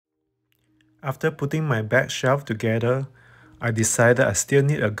After putting my bag shelf together, I decided I still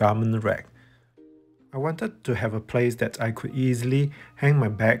need a garment rack. I wanted to have a place that I could easily hang my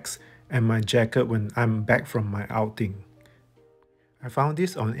bags and my jacket when I'm back from my outing. I found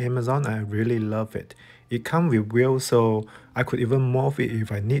this on Amazon and I really love it. It comes with wheels so I could even move it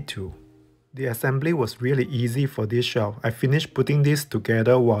if I need to. The assembly was really easy for this shelf. I finished putting this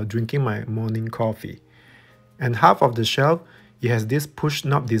together while drinking my morning coffee. And half of the shelf, it has this push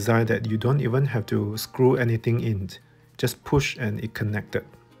knob design that you don't even have to screw anything in. Just push and it connected.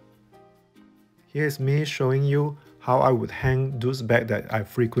 Here's me showing you how I would hang those bags that I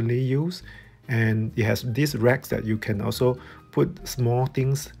frequently use, and it has these racks that you can also put small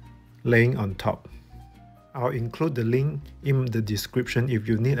things laying on top. I'll include the link in the description if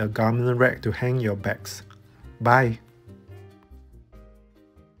you need a garment rack to hang your bags. Bye!